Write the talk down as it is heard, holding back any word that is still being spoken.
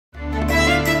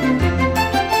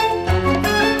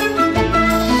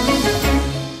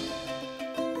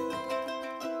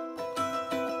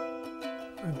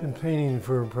painting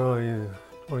for probably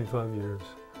 25 years.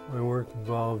 My work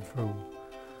involved from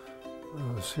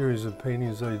a series of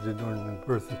paintings I did during the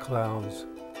birth of clouds.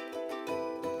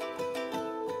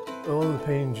 All the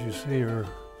paintings you see are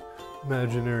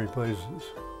imaginary places.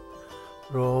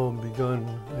 They all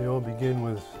begin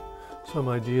with some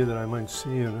idea that I might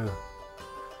see in a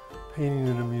painting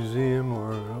in a museum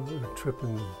or a trip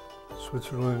in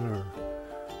Switzerland or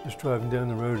just driving down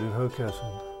the road in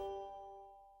Hockessin.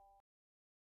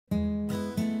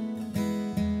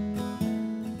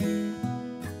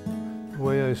 The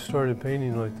way I started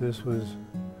painting like this was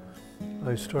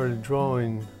I started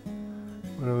drawing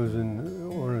when I was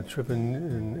on a trip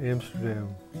in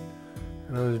Amsterdam.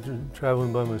 And I was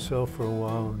traveling by myself for a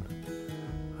while, and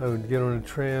I would get on a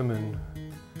tram and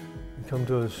come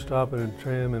to a stop at a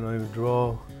tram, and I would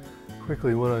draw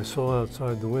quickly what I saw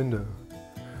outside the window.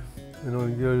 And I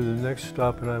would go to the next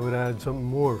stop and I would add something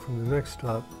more from the next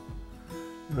stop.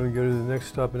 And I would go to the next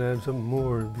stop and add something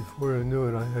more. And before I knew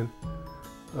it, I had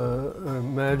an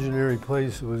imaginary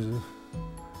place that was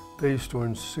based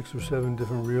on 6 or 7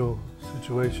 different real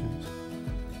situations.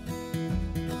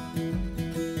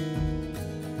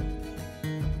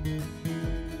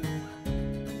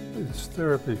 It's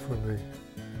therapy for me.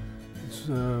 It's,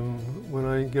 when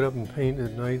I get up and paint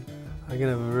at night, I can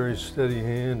have a very steady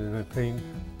hand and I paint.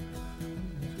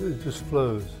 It just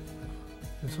flows.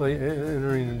 It's like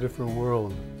entering a different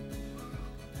world.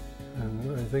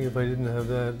 And I think if I didn't have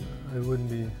that, I wouldn't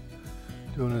be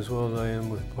doing as well as I am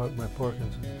with my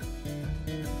Parkinson.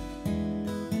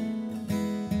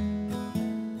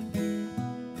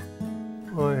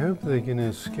 Well, I hope they can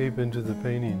escape into the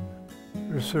painting.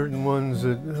 There are certain ones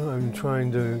that I'm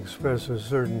trying to express a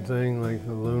certain thing, like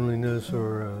a loneliness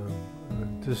or a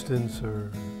distance or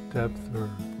depth, or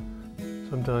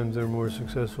sometimes they're more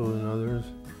successful than others.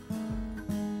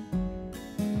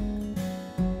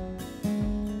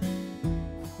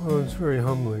 Well, it's very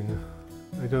humbling.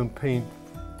 I don't paint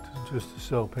just to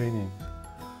sell paintings.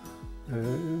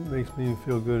 It makes me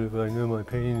feel good if I know my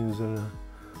painting is in a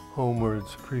home where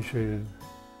it's appreciated.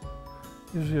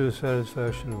 It gives you the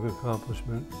satisfaction of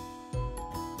accomplishment.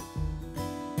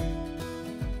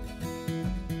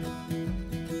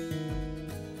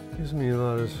 It gives me a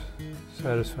lot of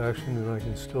satisfaction that I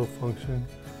can still function.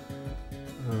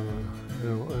 I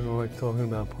don't like talking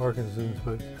about Parkinson's,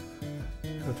 but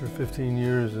after 15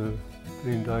 years of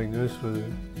being diagnosed with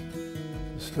it,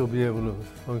 to still be able to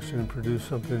function and produce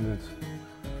something that's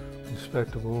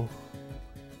respectable,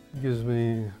 it gives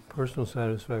me personal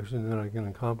satisfaction that I can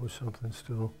accomplish something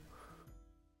still.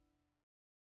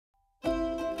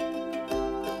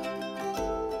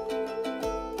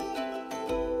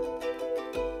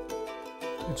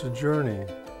 It's a journey.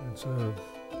 It's a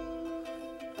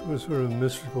sort of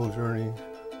mystical journey,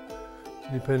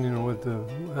 depending on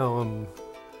how I'm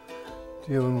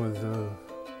dealing with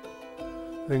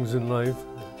things in life.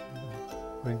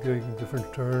 Might take a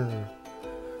different turn, or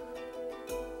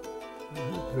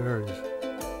it varies.